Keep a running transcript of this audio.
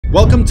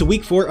Welcome to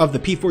week 4 of the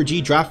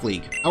P4G Draft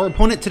League. Our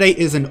opponent today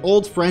is an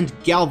old friend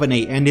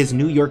GalvaNate and his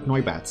New York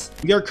Neubats.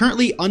 We are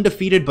currently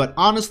undefeated, but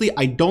honestly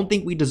I don't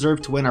think we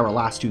deserve to win our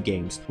last 2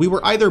 games. We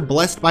were either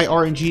blessed by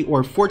RNG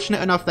or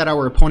fortunate enough that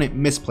our opponent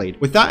misplayed.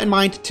 With that in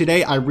mind,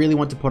 today I really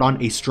want to put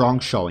on a strong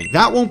showing.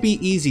 That won't be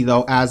easy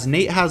though, as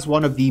Nate has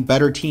one of the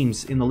better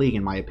teams in the league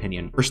in my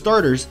opinion. For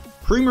starters,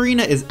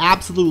 Primarina is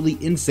absolutely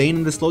insane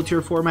in this low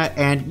tier format,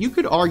 and you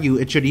could argue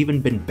it should even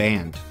been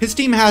banned. His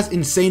team has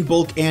insane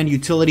bulk and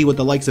utility with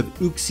the likes of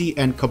Uxie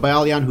and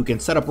Cobalion, who can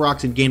set up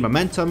rocks and gain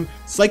momentum,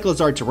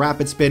 Cyclizar to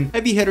rapid spin,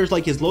 heavy hitters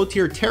like his low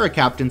tier Terra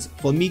captains,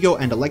 Flamigo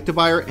and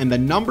Electivire, and the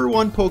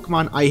 #1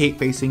 Pokemon I hate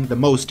facing the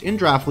most in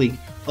Draft League,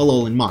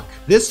 Alolan Muck.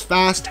 This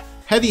fast,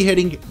 heavy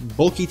hitting,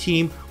 bulky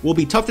team will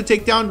be tough to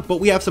take down, but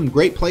we have some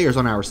great players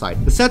on our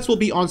side. The sets will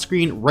be on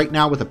screen right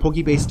now with a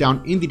Pokebase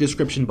down in the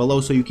description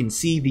below so you can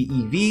see the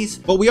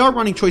EVs, but we are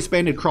running Choice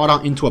Banded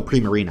Crawdaunt into a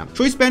Primarina.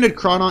 Choice Banded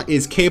Crawdaunt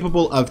is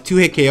capable of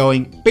 2-hit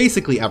KOing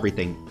basically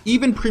everything,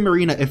 even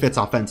Primarina if it's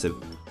offensive.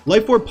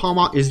 Life Orb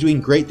Palmot is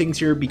doing great things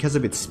here because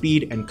of its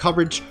speed and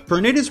coverage.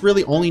 Tornadus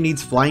really only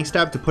needs Flying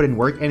Stab to put in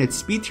work, and its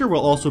speed tier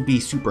will also be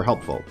super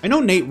helpful. I know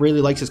Nate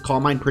really likes his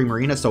Calm Mind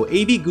Primarina, so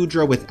AV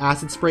Goodra with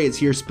Acid Spray is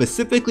here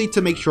specifically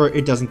to make sure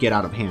it doesn't get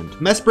out of hand.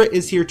 Mesprit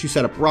is here to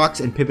set up rocks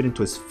and pivot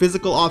into his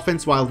physical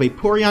offense, while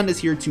Vaporeon is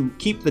here to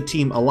keep the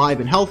team alive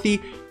and healthy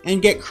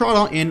and get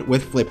Crawdaunt in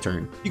with Flip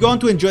Turn. If you go on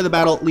to enjoy the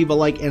battle, leave a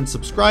like and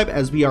subscribe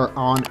as we are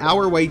on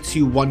our way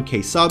to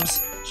 1K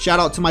subs.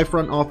 Shout out to my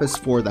front office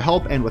for the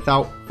help, and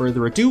without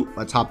further ado,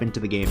 let's hop into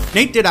the game.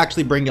 Nate did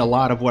actually bring a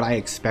lot of what I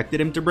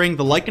expected him to bring.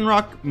 The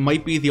Lycanroc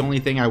might be the only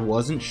thing I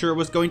wasn't sure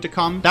was going to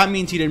come. That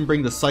means he didn't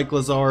bring the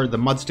Cyclizar, the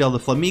Mudsdale, the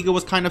Flamigo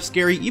was kind of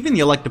scary. Even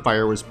the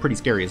Electivire was pretty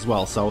scary as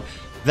well, so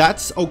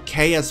that's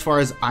okay as far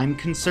as I'm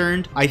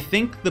concerned. I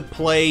think the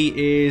play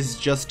is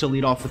just to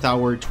lead off with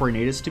our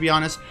Tornadus, to be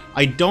honest.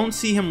 I don't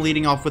see him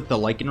leading off with the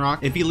Lycanroc.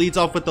 If he leads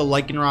off with the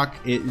Lycanroc,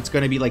 it's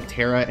going to be like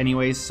Terra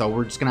anyways, so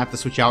we're just going to have to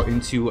switch out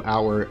into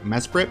our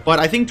Mesprit. But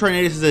I think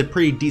Tornadus is a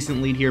pretty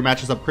decent lead here,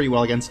 matches up pretty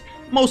well against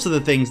most of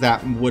the things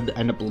that would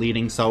end up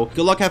leading. So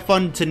good luck, have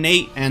fun to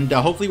Nate, and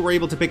hopefully we're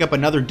able to pick up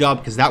another dub,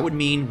 because that would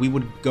mean we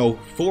would go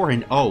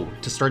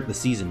 4-0 to start the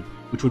season,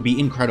 which would be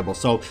incredible.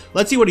 So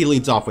let's see what he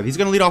leads off with. He's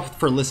going to lead off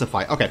for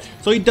Licify. Okay,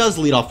 so he does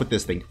lead off with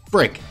this thing.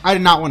 Frick, I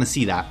did not want to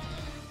see that.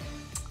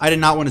 I did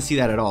not want to see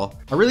that at all.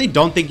 I really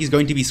don't think he's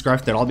going to be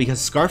Scarfed at all,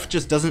 because Scarf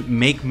just doesn't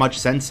make much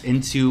sense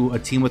into a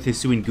team with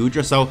Hisu and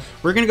Goodra. So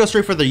we're going to go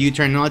straight for the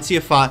U-turn, and let's see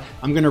if I'm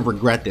going to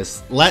regret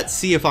this. Let's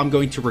see if I'm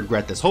going to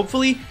regret this.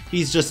 Hopefully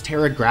he's just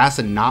Terra Grass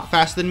and not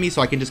faster than me,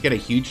 so I can just get a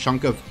huge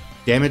chunk of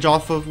damage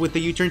off of with the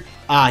U-turn.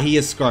 Ah, he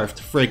is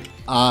Scarfed. Frick.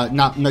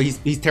 No,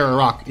 he's Terra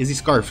Rock. Is he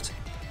Scarfed?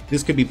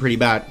 This could be pretty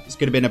bad. This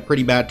could have been a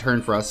pretty bad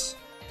turn for us.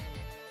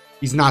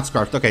 He's not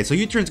Scarfed. Okay, so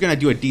U-turn's going to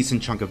do a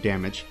decent chunk of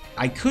damage.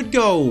 I could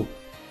go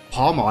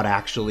Palmot,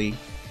 actually.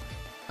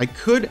 I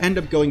could end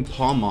up going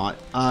Palmot.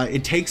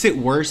 It takes it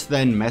worse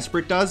than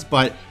Mesprit does,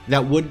 but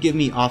that would give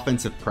me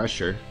offensive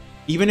pressure.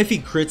 Even if he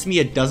crits me,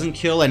 it doesn't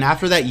kill, and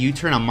after that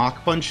U-turn, a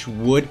Mach Punch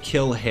would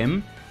kill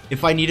him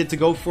if I needed to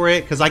go for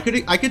it, because I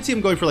could see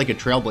him going for like a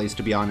Trailblaze,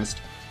 to be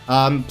honest.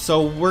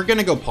 So we're going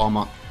to go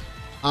Palmot.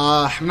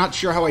 I'm not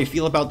sure how I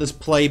feel about this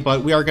play,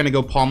 but we are going to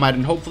go Palmot,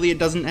 and hopefully it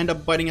doesn't end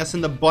up biting us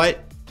in the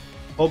butt.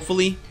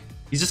 Hopefully.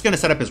 He's just going to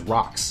set up his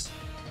rocks.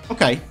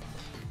 Okay.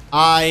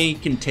 I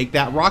can take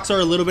that. Rocks are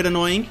a little bit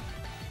annoying,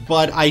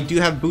 but I do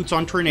have boots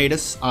on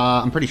Tornadus.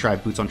 I'm pretty sure I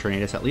have boots on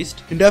Tornadus at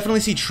least. Can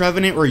definitely see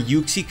Trevenant or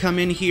Uxie come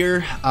in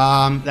here.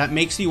 That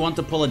makes me want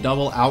to pull a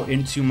double out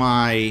into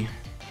my...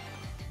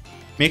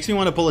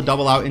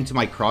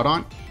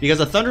 Crawdaunt, because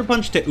a Thunder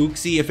Punch to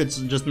Uxie, if it's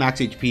just max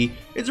HP,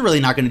 it's really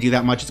not going to do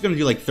that much. It's going to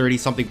do like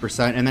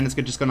 30-something%, and then it's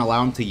just going to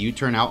allow him to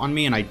U-turn out on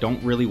me, and I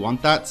don't really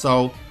want that.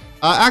 So,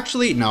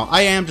 actually, no,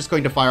 I am just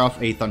going to fire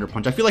off a Thunder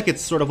Punch. I feel like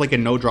it's sort of like a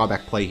no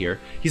drawback play here.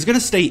 He's going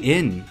to stay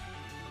in.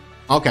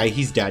 Okay,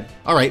 he's dead.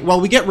 All right, well,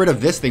 we get rid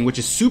of this thing, which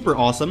is super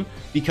awesome,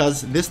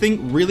 because this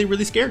thing really,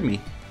 really scared me.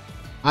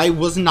 I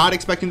was not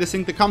expecting this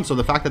thing to come, so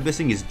the fact that this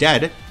thing is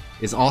dead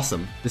is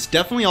awesome. This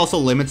definitely also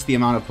limits the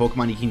amount of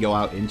Pokemon he can go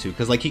out into,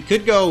 because like he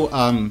could go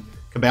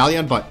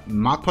Cobalion, but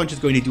Mach Punch is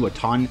going to do a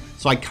ton,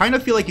 so I kind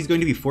of feel like he's going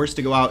to be forced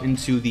to go out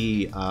into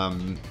the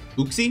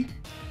Uxie,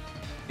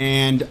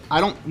 and I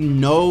don't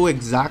know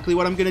exactly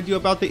what I'm going to do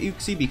about the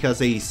Uxie,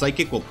 because a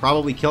Psychic will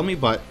probably kill me,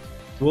 but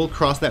we'll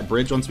cross that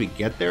bridge once we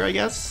get there, I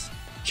guess.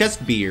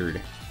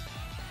 Chestbeard.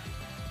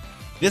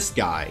 This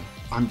guy,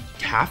 I'm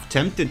half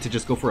tempted to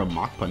just go for a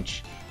Mach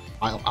Punch.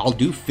 I'll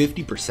do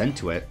 50%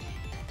 to it.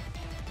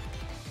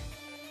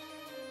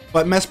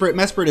 But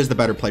Mesprit is the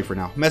better play for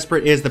now.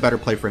 Mesprit is the better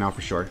play for now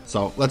for sure.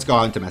 So let's go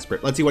on to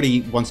Mesprit. Let's see what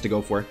he wants to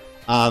go for.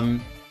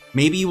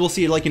 Maybe we'll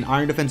see like an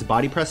Iron Defense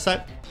Body Press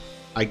set.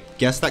 I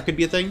guess that could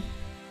be a thing.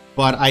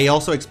 But I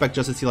also expect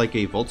just to see like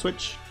a Volt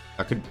Switch.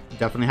 That could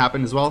definitely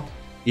happen as well.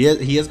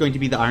 He is going to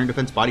be the Iron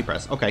Defense Body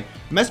Press. Okay.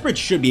 Mesprit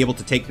should be able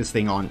to take this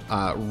thing on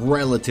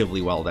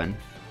relatively well then.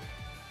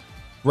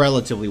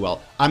 Relatively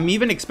well. I'm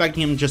even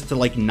expecting him just to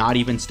like not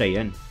even stay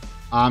in.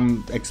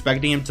 I'm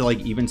expecting him to like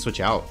even switch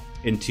out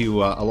into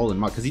Alolan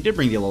Muck, because he did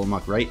bring the Alolan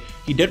Muck, right?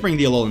 He did bring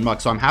the Alolan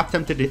Muck, so I'm half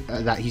tempted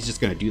that he's just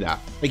gonna do that.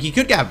 Like he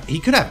could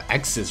have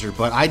X Scissor,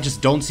 but I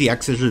just don't see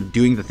X Scissor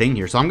doing the thing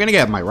here. So I'm gonna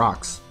get up my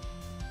rocks.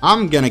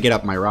 I'm gonna get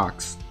up my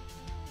rocks.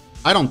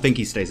 I don't think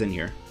he stays in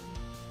here.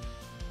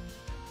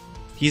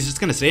 He's just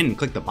gonna stay in and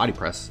click the body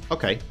press.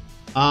 Okay.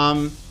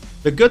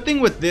 The good thing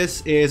with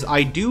this is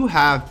I do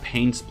have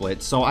Pain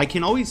Split, so I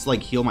can always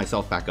like heal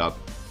myself back up.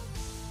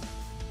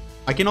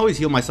 I can always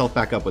heal myself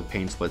back up with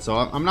Pain Split, so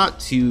I'm not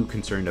too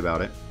concerned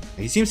about it.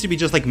 He seems to be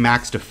just like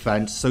max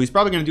defense, so he's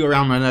probably going to do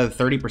around another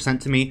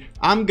 30% to me.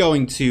 I'm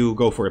going to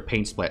go for a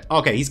Pain Split.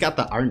 Okay, he's got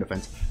the Iron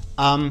Defense.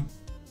 I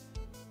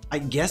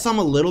guess I'm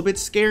a little bit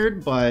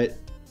scared, but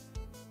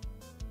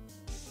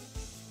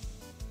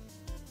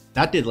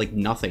that did like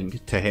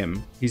nothing to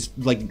him. He's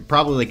like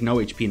probably like no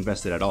HP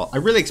invested at all. I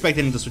really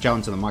expected him to switch out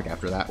into the Muck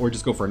after that, or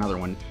just go for another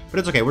one.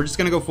 But it's okay. We're just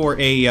gonna go for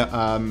a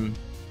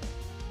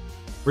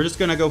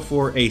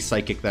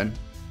Psychic then.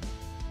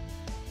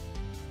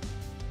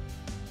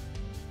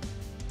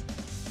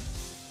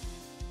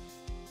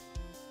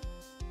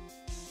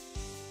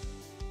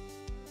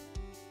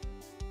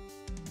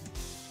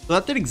 So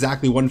that did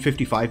exactly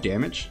 155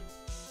 damage,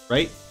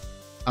 right?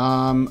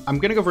 I'm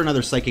gonna go for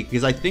another Psychic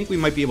because I think we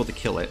might be able to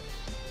kill it.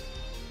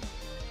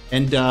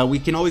 And we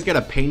can always get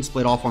a Pain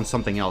Split off on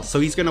something else. So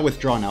he's gonna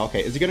withdraw now.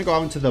 Okay, is he gonna go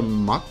out into the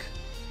Muck?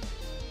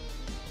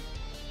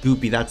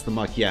 Goopy, that's the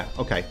Muck, yeah,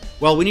 okay.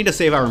 Well, we need to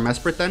save our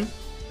Mesprit then.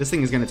 This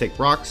thing is gonna take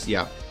rocks,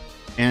 yeah.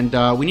 And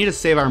we need to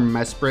save our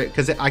Mesprit,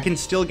 because I can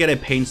still get a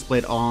Pain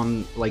Split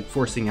on, like,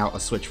 forcing out a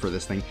switch for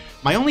this thing.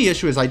 My only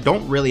issue is I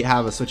don't really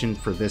have a switch in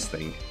for this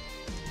thing.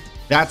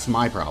 That's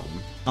my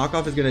problem.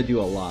 Knockoff is gonna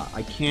do a lot.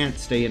 I can't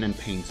stay in and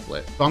Pain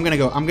Split. So I'm gonna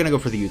go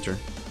for the U-turn.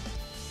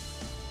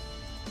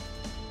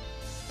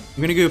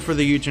 I'm gonna go for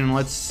the U-turn.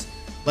 Let's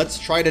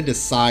try to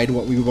decide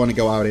what we want to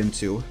go out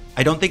into.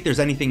 I don't think there's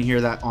anything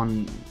here that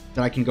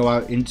I can go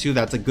out into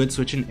that's a good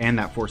switch in and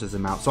that forces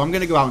him out. So I'm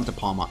gonna go out into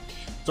Palmot.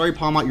 Sorry,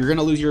 Palmot, you're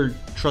gonna lose your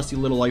trusty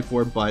little life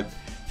orb, but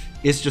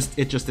it just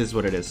is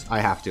what it is. I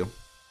have to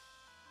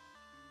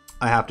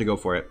go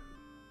for it.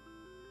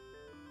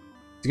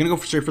 He's gonna go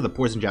straight for the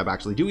poison jab.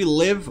 Actually, do we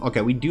live?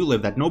 Okay, we do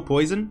live that. No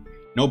poison.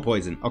 No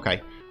poison.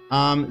 Okay.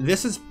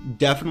 This is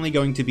definitely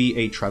going to be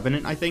a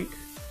Trevenant, I think.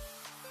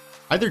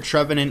 Either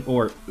Trevenant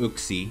or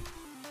Uxie.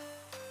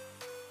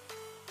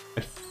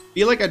 I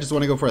feel like I just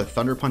want to go for a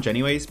Thunder Punch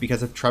anyways,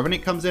 because if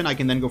Trevenant comes in, I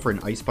can then go for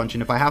an Ice Punch,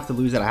 and if I have to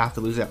lose it, I have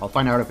to lose it. I'll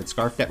find out if it's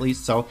Scarfed at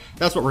least, so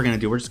that's what we're going to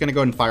do. We're just going to go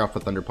ahead and fire off a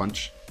Thunder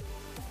Punch.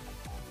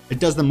 It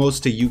does the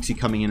most to Uxie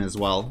coming in as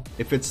well.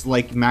 If it's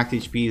like max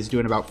HP is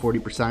doing about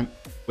 40%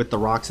 with the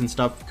rocks and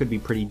stuff, could be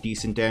pretty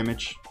decent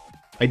damage.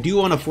 I do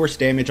want to force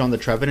damage on the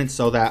Trevenant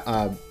so that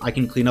I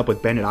can clean up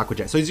with Bandit Aqua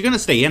Jet. So he's going to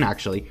stay in,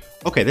 actually.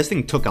 Okay, this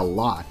thing took a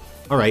lot.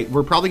 Alright,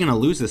 we're probably going to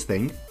lose this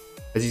thing,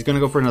 as he's going to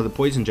go for another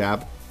Poison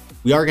Jab.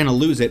 We are going to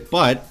lose it,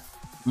 but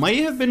might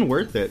have been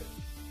worth it.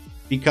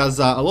 Because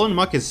Alolan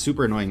Muck is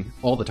super annoying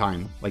all the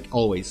time. Like,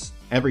 always.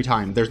 Every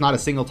time. There's not a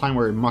single time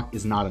where Muck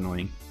is not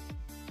annoying.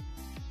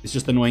 It's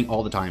just annoying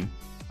all the time.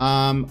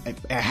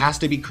 It has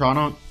to be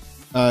Chrono.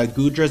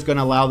 Goodra is going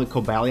to allow the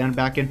Cobalion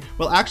back in.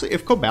 Well, actually,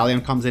 if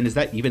Cobalion comes in, is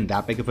that even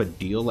that big of a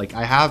deal? Like,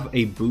 I have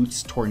a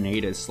Boots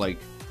Tornadus. Like,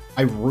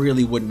 I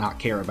really would not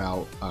care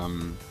about...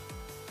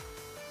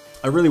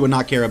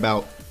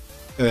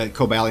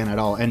 Cobalion at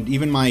all, and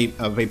even my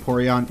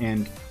Vaporeon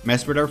and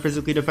Mesprit are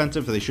physically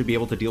defensive, so they should be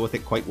able to deal with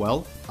it quite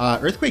well.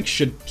 Earthquake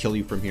should kill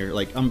you from here.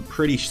 Like, I'm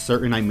pretty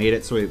certain I made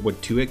it so it would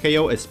 2-hit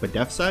KO a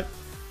Spadef set,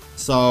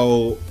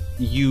 so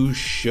you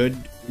should,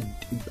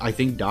 I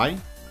think, die.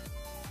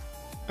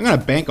 I'm gonna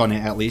bank on it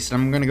at least.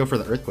 I'm gonna go for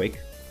the Earthquake,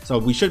 so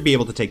we should be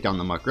able to take down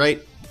the Muck,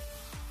 right?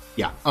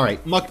 Yeah. All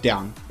right, Muck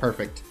down,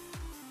 perfect,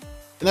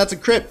 and that's a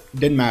crit.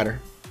 Didn't matter.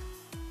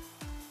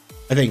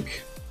 I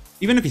think.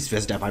 Even if he's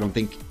Fizdef, I don't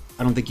think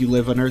you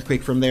live an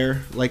Earthquake from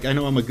there. Like, I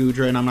know I'm a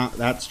Goodra and I'm not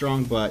that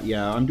strong, but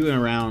yeah, I'm doing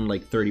around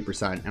like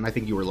 30%, and I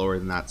think you were lower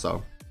than that,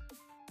 so.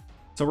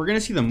 So we're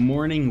gonna see the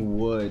Morning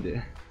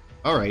Wood.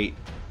 Alright.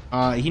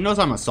 He knows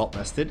I'm Assault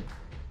Vested.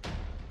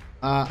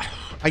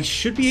 I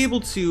should be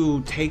able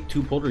to take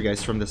 2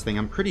 Poltergeists from this thing.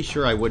 I'm pretty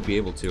sure I would be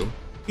able to.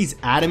 He's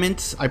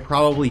Adamant. I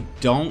probably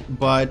don't,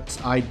 but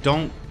I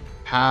don't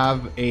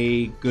have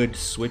a good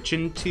switch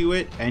into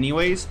it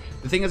anyways.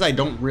 The thing is, I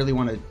don't really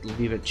want to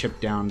leave it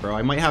chipped down, bro.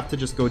 I might have to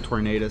just go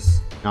Tornadus.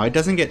 Now, it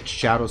doesn't get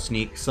Shadow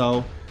Sneak,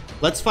 so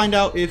let's find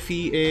out if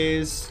he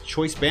is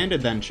Choice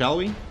Banded then, shall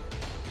we?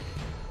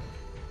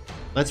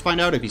 Let's find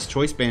out if he's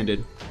Choice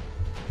Banded.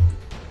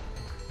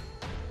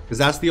 Because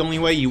that's the only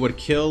way you would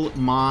kill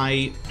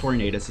my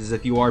Tornadus, is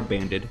if you are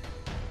banded.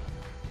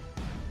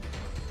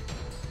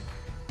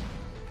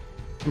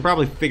 You can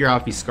probably figure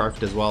out if he's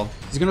Scarfed as well.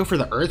 He's gonna go for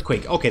the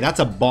Earthquake. Okay, that's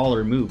a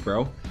baller move,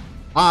 bro.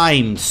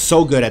 I'm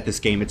so good at this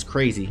game. It's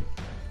crazy.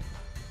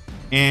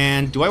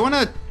 And do I want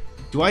to...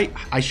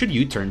 I should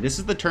U-turn. This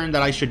is the turn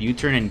that I should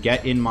U-turn and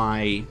get in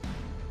my...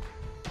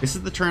 This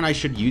is the turn I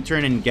should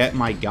U-turn and get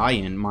my guy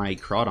in, my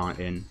Crawdaunt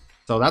in.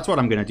 So So that's what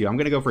I'm going to do. I'm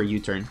going to go for a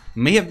U-turn.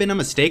 May have been a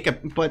mistake,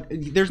 but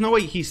there's no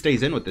way he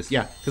stays in with this.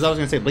 Yeah, because I was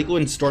going to say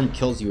Liquid Storm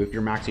kills you if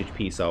you're max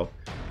HP. So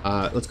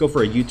let's go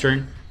for a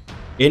U-turn.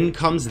 In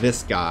comes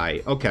this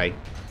guy. Okay.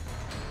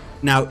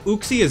 Now,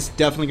 Uxie is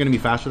definitely going to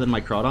be faster than my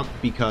Crawdaunt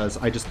because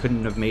I just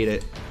couldn't have made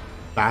it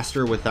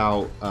faster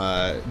without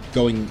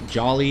going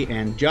Jolly.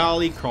 And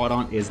Jolly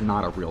Crawdaunt is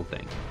not a real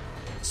thing.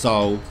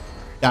 So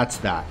that's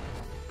that.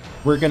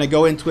 We're going to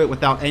go into it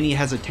without any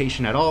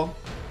hesitation at all.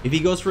 If he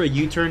goes for a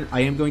U-turn, I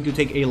am going to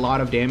take a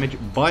lot of damage,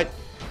 but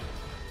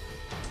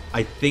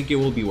I think it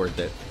will be worth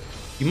it.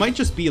 He might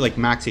just be like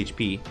max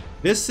HP.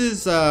 This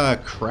is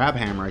Crab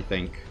Hammer, I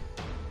think.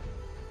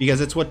 Because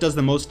it's what does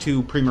the most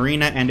to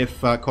Primarina, and if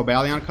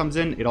Cobalion comes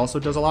in, it also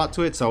does a lot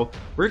to it. So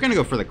we're going to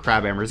go for the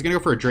Crab Hammer. He's going to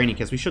go for a Draining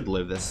Kiss. We should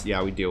live this.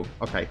 Yeah, we do.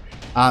 Okay.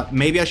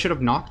 Maybe I should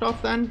have knocked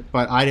off then,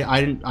 but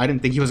I didn't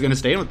think he was going to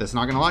stay in with this,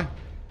 not going to lie.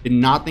 Did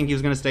not think he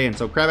was going to stay in.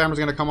 So Crab Hammer's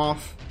going to come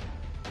off.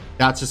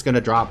 That's just going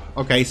to drop.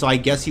 Okay, so I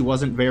guess he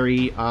wasn't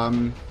very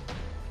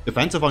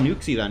defensive on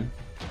Uxie then.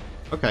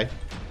 Okay.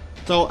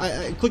 So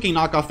clicking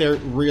knockoff there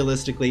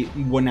realistically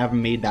wouldn't have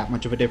made that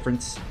much of a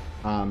difference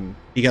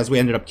because we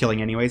ended up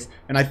killing anyways.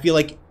 And I feel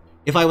like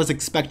if I was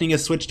expecting a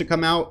switch to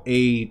come out,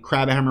 a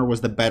Crab Hammer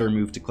was the better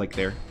move to click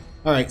there.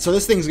 All right, so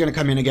this thing's going to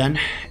come in again,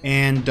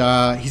 and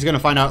he's going to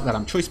find out that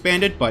I'm Choice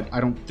Banded, but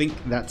I don't think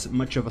that's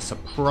much of a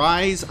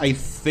surprise. I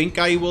think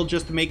I will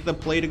just make the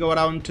play to go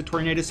out into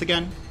Tornadus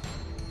again.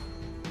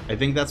 I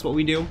think that's what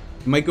we do.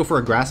 We might go for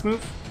a grass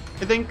move,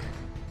 I think.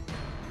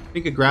 I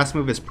think a grass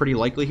move is pretty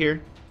likely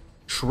here.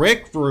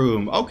 Trick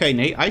Room. Okay,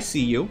 Nate, I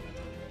see you.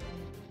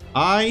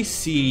 I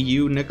see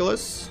you,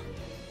 Nicholas.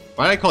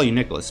 Why did I call you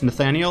Nicholas?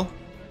 Nathaniel?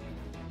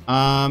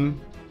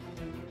 I'm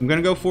going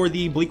to go for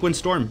the Bleakwind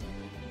Storm.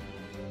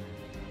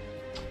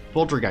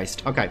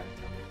 Poltergeist. Okay.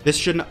 This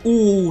shouldn't...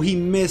 Ooh, he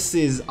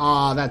misses.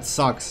 Ah, that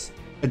sucks.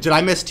 Did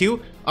I miss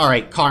too? All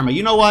right, Karma.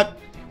 You know what?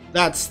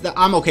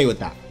 I'm okay with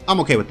that. I'm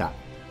okay with that.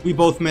 We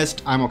both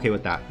missed. I'm okay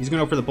with that. He's going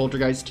to go for the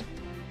Poltergeist.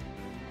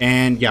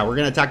 And yeah, we're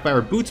going to attack by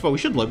our boots, but we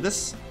should live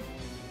this.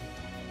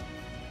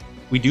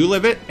 We do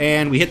live it,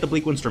 and we hit the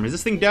Bleakwind Storm. Is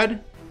this thing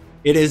dead?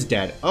 It is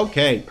dead.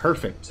 Okay,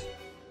 perfect.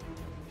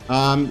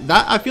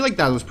 I feel like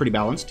that was pretty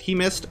balanced. He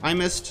missed. I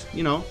missed.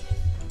 You know,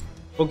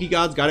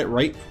 Pokegods got it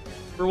right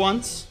for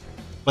once.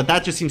 But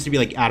that just seems to be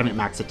like adamant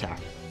max attack.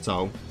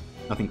 So,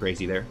 nothing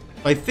crazy there.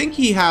 I think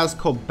he has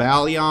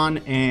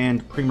Cobalion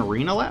and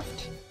Primarina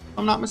left, if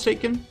I'm not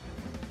mistaken.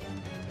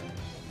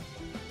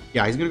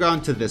 Yeah, he's going to go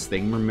into this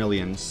thing.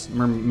 Murmillions.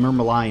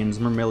 Murmillion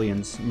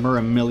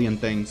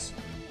things.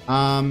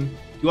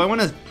 Do I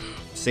want to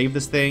save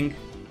this thing?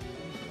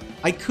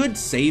 I could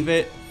save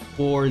it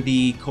for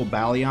the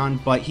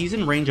Cobalion, but he's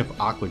in range of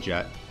Aqua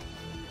Jet.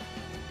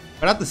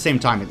 But at the same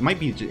time, it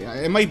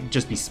might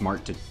just be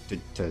smart to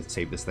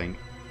save this thing.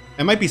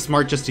 It might be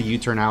smart just to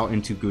U-turn out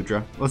into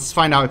Goodra. Let's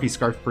find out if he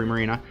Scarf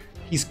Primarina.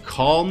 He's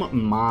Calm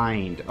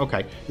Mind.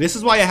 Okay, this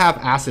is why I have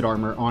Acid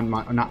Armor on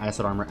my... Not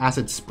Acid Armor,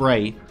 Acid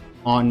Spray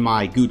on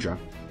my Goodra.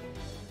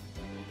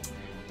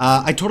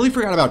 I totally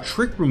forgot about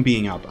Trick Room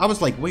being up. I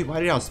was like, wait, why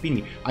did it outspeed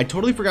me? I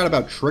totally forgot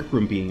about Trick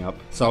Room being up.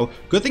 So,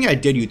 good thing I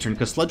did U-turn,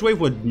 because Sludge Wave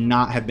would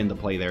not have been the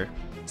play there.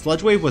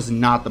 Sludge Wave was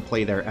not the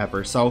play there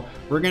ever. So,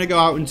 we're going to go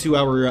out into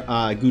our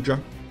Goodra.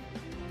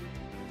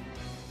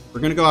 We're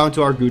going to go out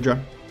into our Goodra.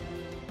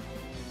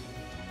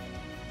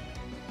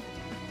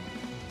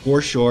 For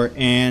sure.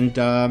 And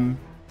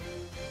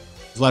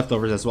his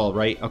leftovers as well,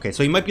 right? Okay,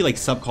 so he might be like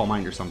Sub-Call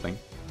Mind or something.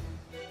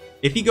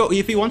 If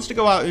he wants to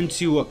go out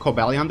into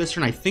Cobalion this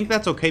turn, I think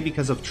that's okay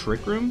because of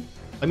Trick Room.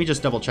 Let me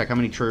just double check how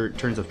many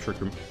turns of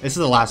Trick Room. This is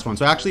the last one.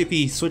 So actually, if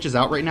he switches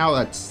out right now,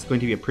 that's going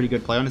to be a pretty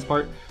good play on his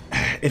part.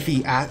 If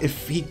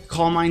he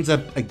Calm Minds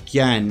up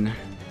again,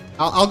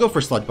 I'll go for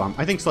Sludge Bomb.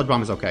 I think Sludge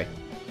Bomb is okay.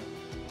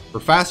 For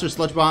faster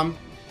Sludge Bomb,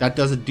 that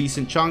does a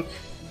decent chunk.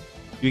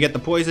 You get the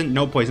poison?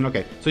 No poison.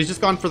 Okay, so he's just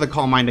gone for the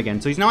Calm Mind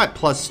again. So he's now at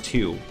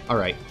 +2. All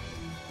right.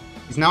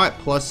 He's now at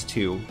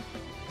 +2.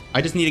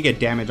 I just need to get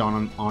damage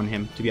on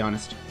him, to be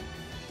honest.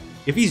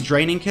 If he's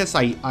Draining Kiss,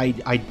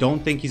 I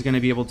don't think he's going to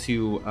be able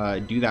to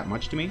do that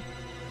much to me.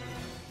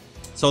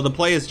 So the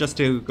play is just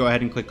to go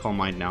ahead and click Calm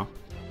Mind now.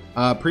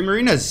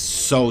 Primarina is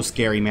so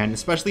scary, man,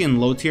 especially in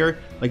low tier.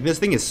 Like, this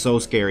thing is so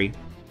scary.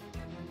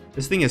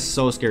 This thing is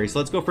so scary. So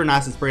let's go for an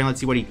Acid Spray and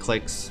let's see what he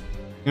clicks.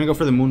 I'm going to go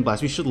for the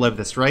Moonblast. We should live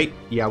this, right?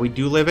 Yeah, we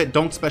do live it.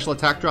 Don't special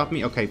attack drop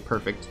me. Okay,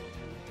 perfect.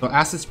 So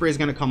Acid Spray is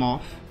going to come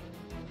off.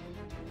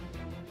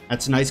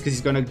 That's nice because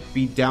he's going to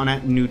be down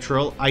at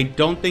neutral. I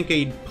don't think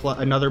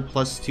another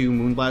 +2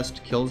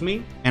 Moonblast kills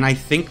me. And I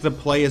think the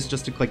play is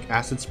just to click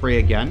Acid Spray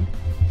again.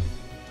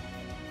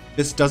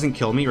 This doesn't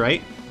kill me,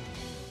 right?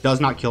 Does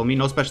not kill me.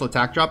 No special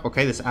attack drop.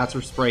 Okay, this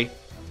Acid Spray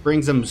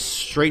brings him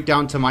straight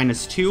down to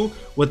 -2.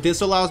 What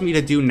this allows me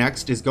to do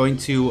next is going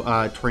to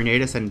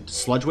Tornadus and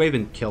Sludge Wave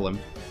and kill him.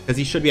 Because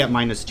he should be at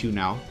 -2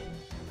 now.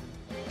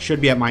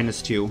 Should be at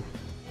 -2.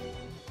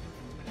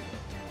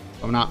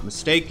 If I'm not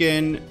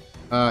mistaken...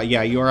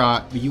 yeah, you are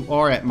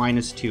at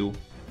 -2.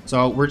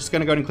 So we're just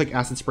gonna go ahead and click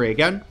Acid Spray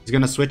again. He's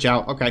gonna switch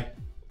out. Okay,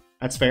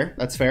 that's fair.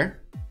 That's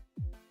fair.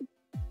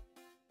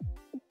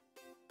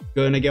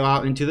 Gonna go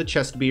out into the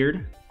chest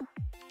beard.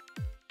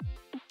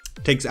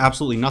 Takes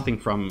absolutely nothing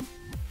from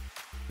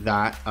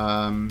that.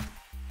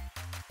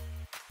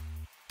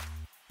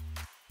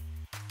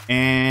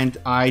 And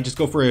I just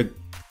go for an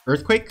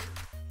earthquake.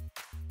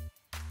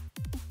 I'm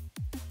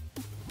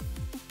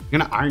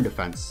gonna iron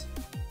defense.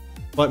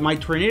 But my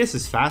Tornadus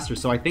is faster,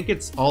 so I think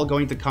it's all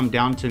going to come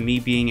down to me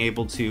being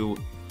able to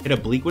hit a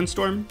Bleak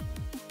Windstorm.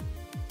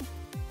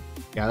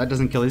 Yeah, that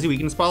doesn't kill. Is he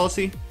weakness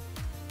policy?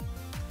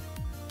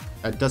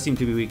 That does seem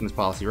to be weakness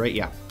policy, right?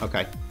 Yeah,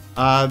 okay.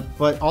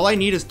 But all I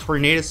need is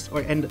Tornadus,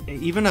 and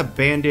even a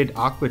Banded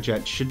Aqua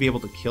Jet should be able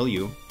to kill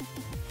you.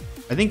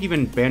 I think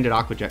even Banded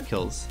Aqua Jet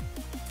kills.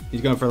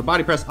 He's going for the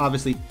body press,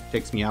 obviously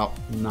takes me out.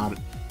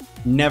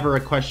 Never a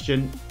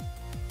question.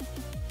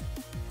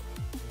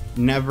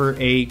 Never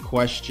a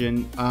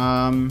question.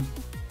 I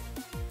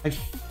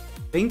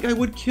think I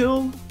would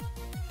kill.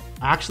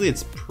 Actually,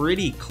 it's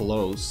pretty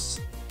close.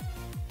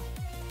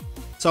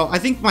 So I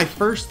think my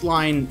first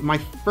line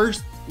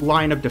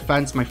of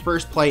defense, my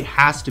first play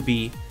has to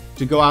be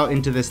to go out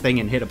into this thing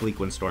and hit a Bleak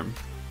Windstorm.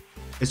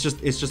 It's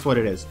just what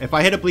it is. If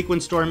I hit a Bleak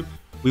Windstorm,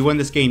 we win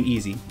this game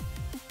easy.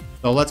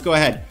 So let's go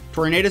ahead.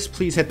 Tornadus,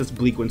 please hit this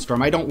Bleak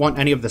Windstorm. I don't want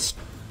any of this.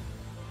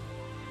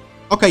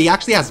 Okay, he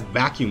actually has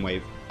Vacuum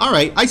Wave.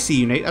 Alright, I see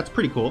you, Nate. That's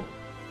pretty cool.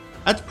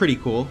 That's pretty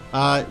cool.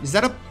 Is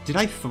that a... Did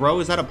I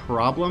throw? Is that a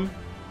problem?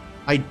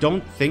 I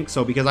don't think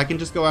so, because I can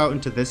just go out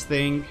into this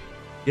thing.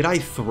 Did I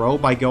throw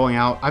by going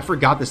out? I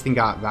forgot this thing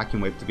got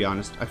Vacuum Wave, to be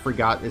honest. I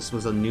forgot this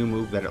was a new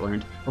move that it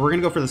learned. But we're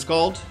going to go for the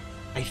Scald.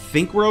 I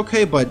think we're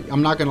okay, but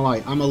I'm not going to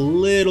lie. I'm a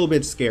little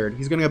bit scared.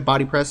 He's going to get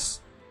Body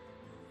Press.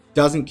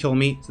 Doesn't kill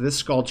me, so this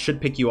Scald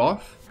should pick you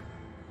off.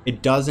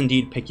 It does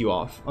indeed pick you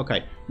off.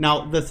 Okay.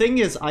 Now the thing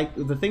is,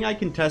 the thing I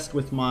can test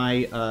with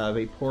my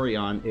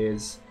Vaporeon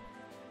is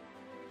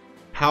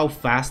how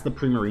fast the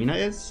Primarina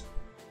is.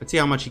 Let's see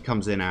how much he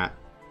comes in at.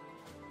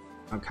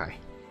 Okay.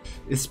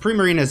 This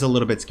Primarina is a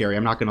little bit scary,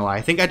 I'm not gonna lie.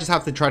 I think I just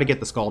have to try to get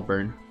the Scald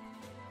Burn.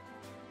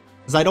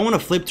 Because I don't want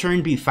to flip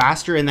turn, be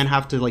faster, and then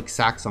have to like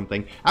sack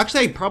something.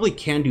 Actually, I probably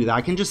can do that.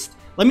 I can just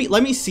let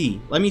me see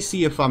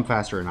if I'm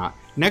faster or not.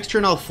 Next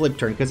turn I'll flip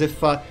turn, because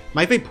if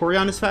my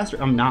Vaporeon is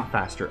faster, I'm not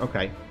faster.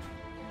 Okay.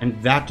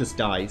 And that just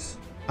dies.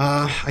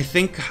 I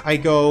think I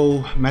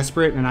go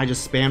Mesprit and I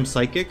just spam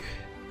Psychic.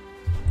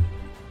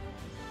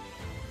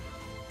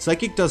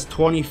 Psychic does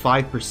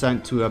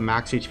 25% to a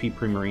max HP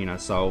Primarina,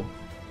 so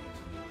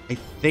I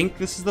think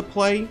this is the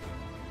play.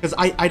 Because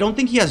I don't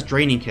think he has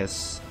Draining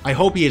Kiss. I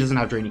hope he doesn't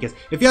have Draining Kiss.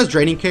 If he has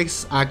Draining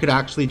Kiss, I could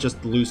actually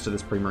just lose to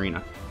this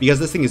Primarina. Because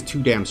this thing is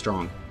too damn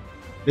strong.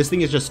 This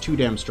thing is just too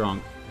damn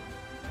strong.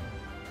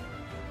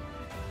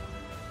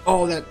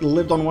 Oh, that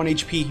lived on 1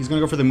 HP. He's going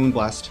to go for the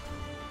Moonblast.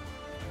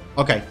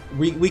 Okay,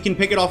 we can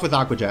pick it off with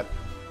Aqua Jet.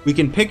 We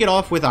can pick it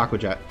off with Aqua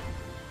Jet.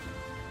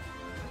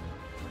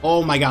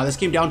 Oh my god, this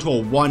came down to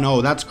a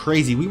 1-0. That's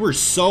crazy. We were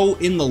so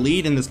in the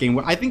lead in this game.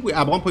 I think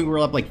at one point we were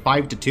up like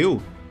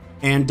 5-2.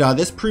 And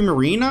this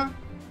Primarina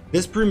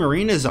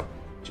is a...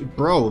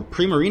 Bro,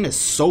 Primarina is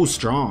so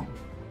strong.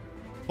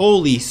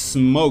 Holy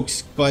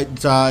smokes. But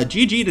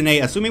GG to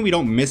Nate, assuming we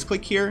don't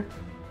misclick here.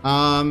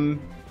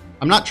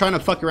 I'm not trying to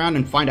fuck around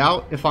and find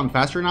out if I'm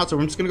faster or not, so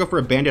I'm just going to go for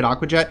a Banded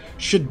Aqua Jet.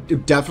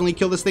 Should definitely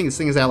kill this thing. This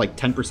thing is at like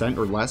 10%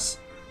 or less,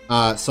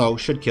 so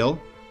should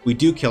kill. We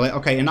do kill it.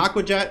 Okay, an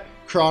Aqua Jet,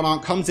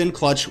 Crawdaunt comes in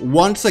clutch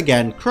once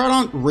again.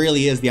 Crawdaunt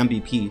really is the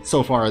MVP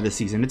so far this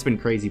season. It's been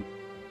crazy.